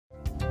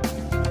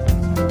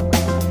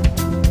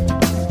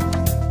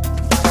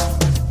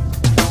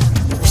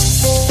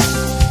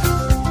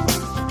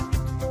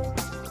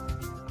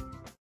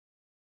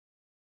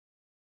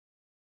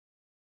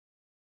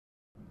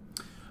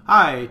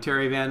Hi,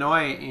 Terry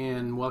VanNoy,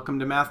 and welcome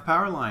to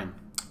MathPowerLine.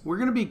 We're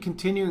going to be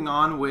continuing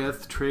on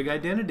with trig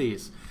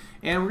identities,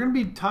 and we're going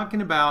to be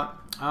talking about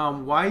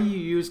why you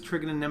use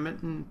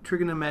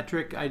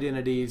trigonometric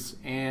identities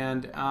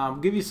and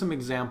give you some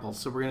examples.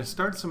 So we're going to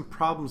start some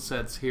problem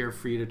sets here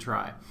for you to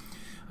try.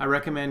 I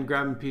recommend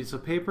grabbing a piece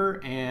of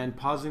paper and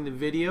pausing the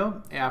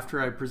video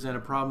after I present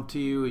a problem to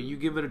you. You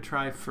give it a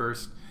try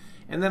first,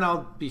 and then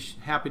I'll be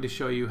happy to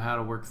show you how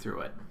to work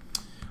through it.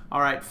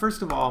 All right,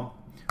 first of all,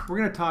 we're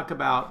going to talk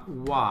about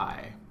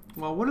why.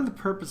 Well, what are the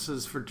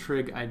purposes for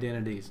trig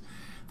identities?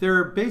 There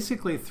are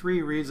basically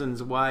three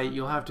reasons why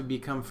you'll have to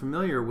become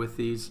familiar with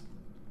these,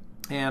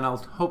 and I'll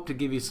hope to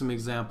give you some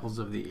examples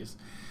of these.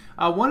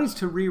 One is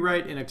to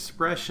rewrite an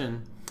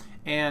expression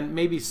and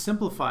maybe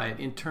simplify it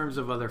in terms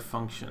of other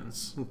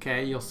functions.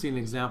 Okay, you'll see an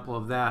example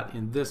of that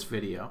in this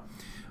video.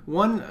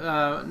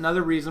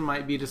 Another reason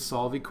might be to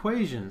solve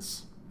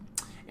equations,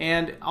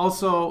 and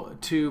also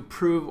to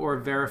prove or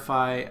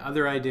verify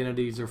other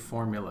identities or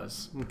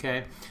formulas.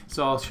 Okay,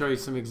 so I'll show you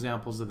some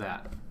examples of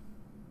that.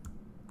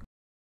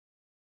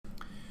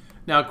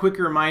 Now, a quick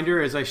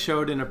reminder, as I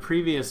showed in a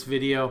previous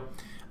video,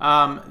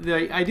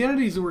 the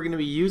identities that we're going to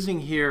be using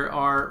here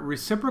are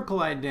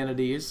reciprocal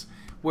identities,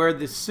 where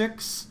the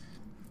six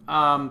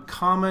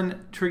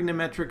common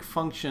trigonometric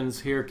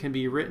functions here can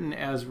be written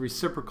as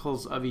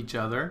reciprocals of each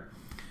other.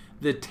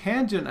 The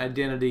tangent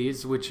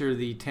identities, which are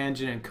the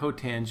tangent and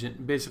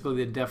cotangent, basically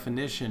the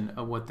definition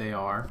of what they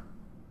are.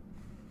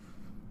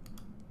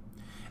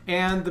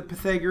 And the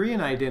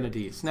Pythagorean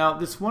identities. Now,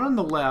 this one on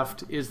the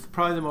left is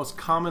probably the most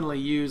commonly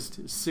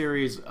used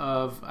series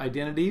of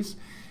identities.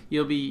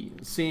 You'll be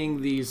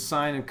seeing these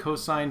sine and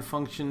cosine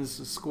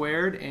functions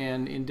squared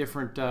and in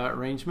different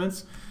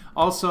arrangements.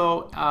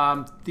 Also,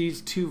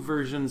 these two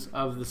versions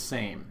of the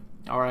same.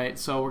 All right,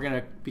 so we're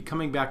going to be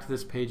coming back to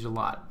this page a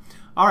lot.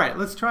 All right,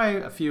 let's try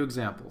a few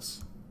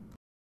examples.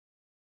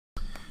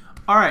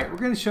 All right, we're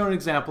going to show an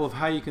example of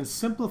how you can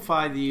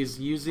simplify these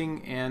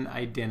using an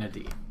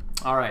identity.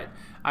 All right,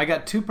 I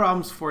got two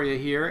problems for you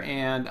here,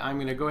 and I'm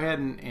going to go ahead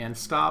and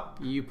stop.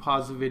 You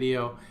pause the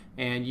video,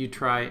 and you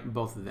try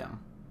both of them.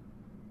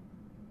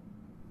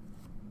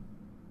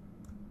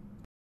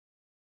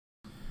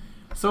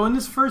 So in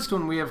this first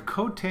one, we have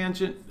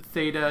cotangent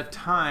theta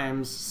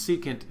times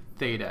secant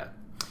theta.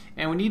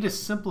 And we need to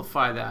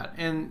simplify that.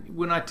 And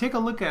when I take a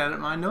look at it,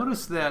 I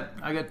notice that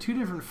I got two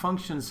different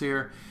functions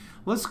here.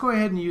 Let's go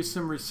ahead and use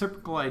some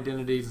reciprocal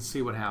identities and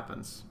see what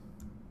happens.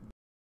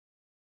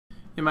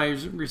 In my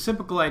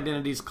reciprocal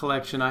identities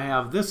collection, I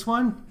have this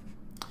one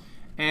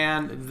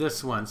and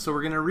this one. So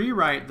we're going to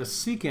rewrite the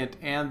secant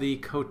and the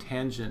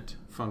cotangent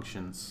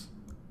functions.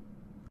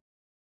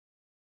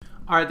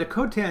 All right, the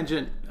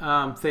cotangent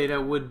theta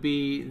would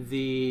be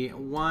the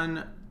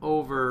 1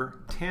 over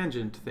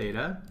tangent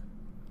theta.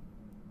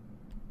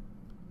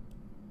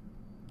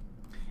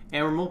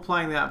 And we're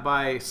multiplying that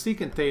by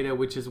secant theta,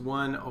 which is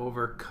 1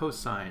 over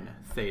cosine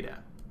theta.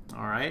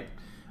 All right.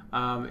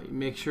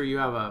 Make sure you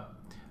have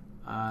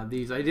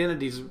these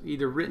identities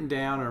either written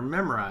down or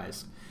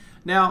memorized.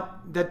 Now,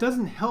 that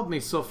doesn't help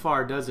me so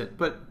far, does it?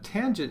 But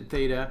tangent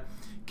theta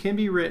can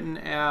be written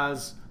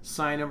as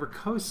sine over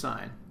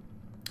cosine.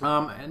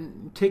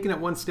 And taking it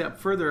one step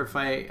further, if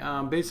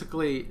I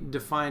basically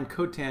define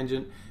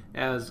cotangent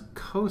as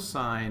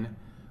cosine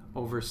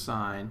over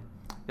sine,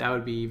 that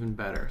would be even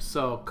better.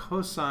 So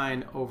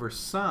cosine over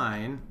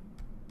sine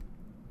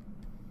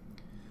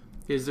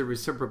is the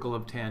reciprocal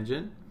of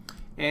tangent,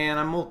 and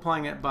I'm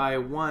multiplying it by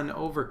 1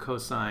 over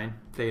cosine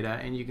theta,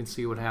 and you can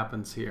see what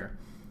happens here.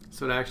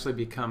 So it actually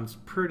becomes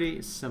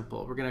pretty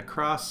simple. We're going to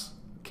cross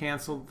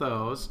cancel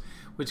those,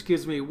 which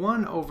gives me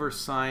 1 over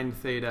sine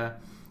theta,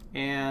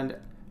 and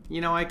you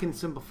know, I can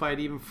simplify it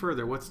even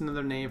further. What's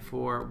another name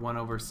for 1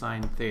 over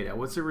sine theta?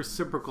 What's the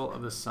reciprocal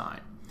of the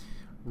sine?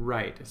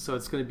 Right, so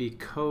it's going to be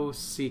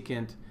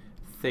cosecant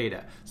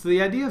theta. So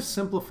the idea of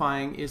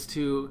simplifying is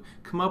to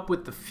come up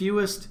with the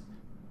fewest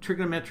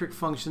trigonometric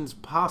functions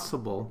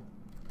possible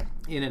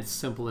in its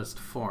simplest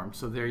form.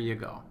 So there you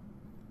go.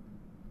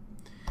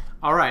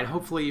 All right,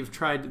 hopefully you've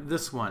tried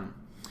this one.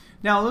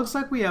 Now it looks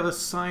like we have a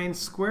sine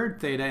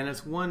squared theta, and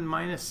it's 1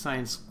 minus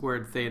sine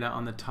squared theta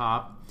on the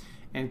top,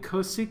 and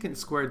cosecant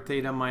squared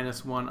theta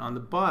minus 1 on the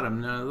bottom.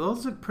 Now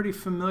those look pretty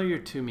familiar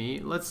to me.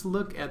 Let's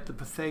look at the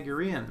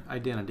Pythagorean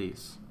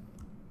identities.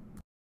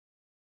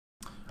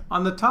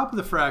 On the top of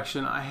the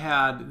fraction, I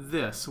had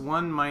this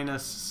 1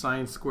 minus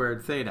sine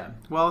squared theta.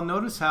 Well,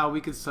 notice how we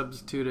could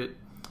substitute it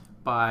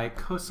by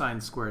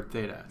cosine squared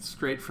theta,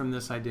 straight from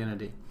this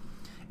identity.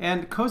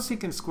 And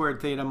cosecant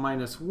squared theta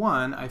minus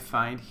 1 I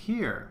find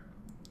here.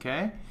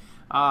 Okay?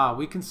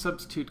 We can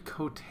substitute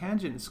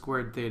cotangent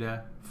squared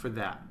theta for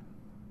that.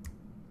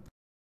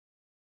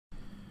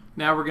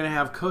 Now we're going to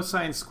have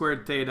cosine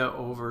squared theta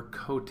over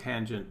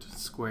cotangent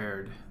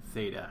squared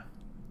theta.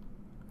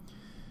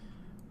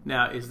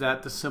 Now, is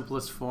that the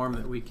simplest form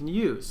that we can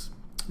use?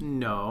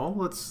 No.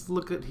 Let's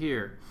look at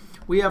here.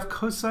 We have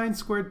cosine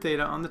squared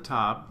theta on the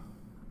top,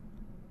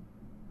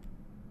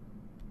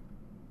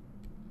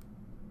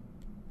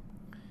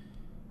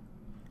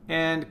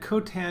 And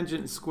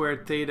cotangent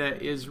squared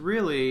theta is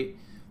really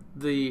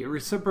the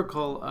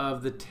reciprocal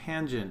of the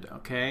tangent,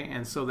 okay?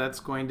 And so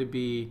that's going to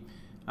be,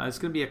 it's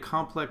going to be a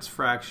complex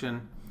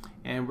fraction,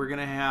 and we're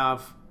going to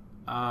have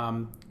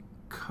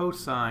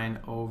cosine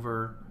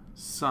over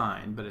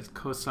sine, but it's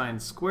cosine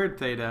squared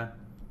theta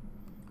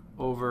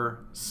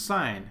over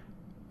sine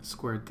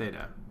squared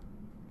theta.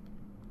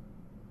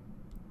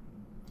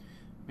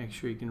 Make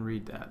sure you can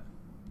read that.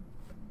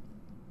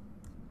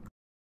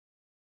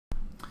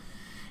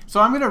 So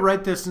I'm going to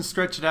write this and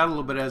stretch it out a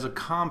little bit as a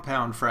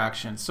compound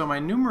fraction. So my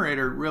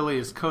numerator really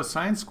is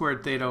cosine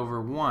squared theta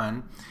over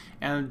 1,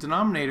 and the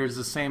denominator is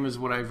the same as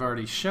what I've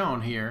already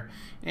shown here.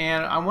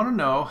 And I want to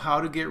know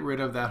how to get rid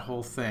of that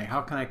whole thing.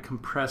 How can I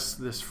compress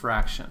this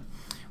fraction?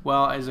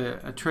 Well, as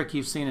a trick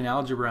you've seen in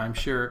algebra, I'm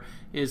sure,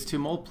 is to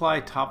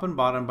multiply top and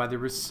bottom by the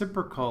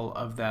reciprocal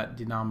of that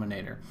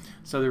denominator.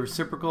 So the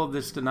reciprocal of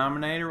this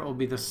denominator will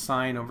be the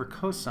sine over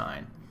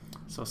cosine.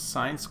 So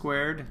sine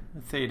squared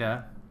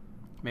theta,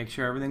 make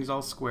sure everything's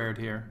all squared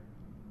here,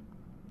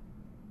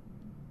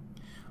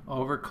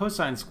 over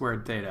cosine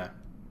squared theta.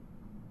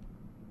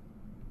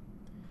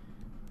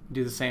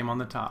 Do the same on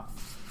the top.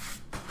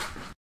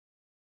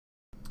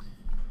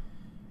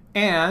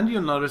 And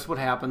you'll notice what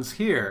happens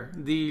here.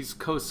 These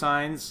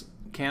cosines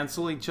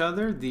cancel each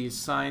other, these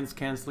sines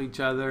cancel each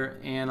other,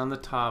 and on the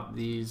top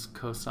these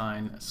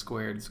cosine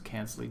squareds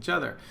cancel each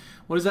other.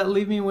 What does that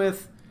leave me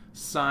with?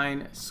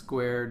 Sine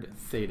squared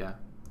theta.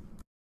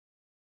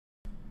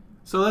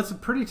 So that's a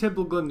pretty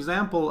typical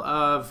example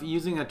of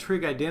using a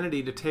trig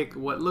identity to take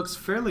what looks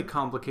fairly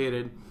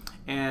complicated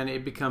and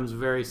it becomes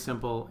very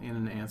simple in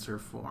an answer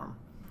form.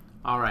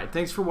 Alright,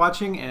 thanks for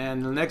watching,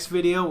 and in the next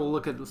video we'll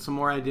look at some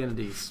more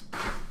identities.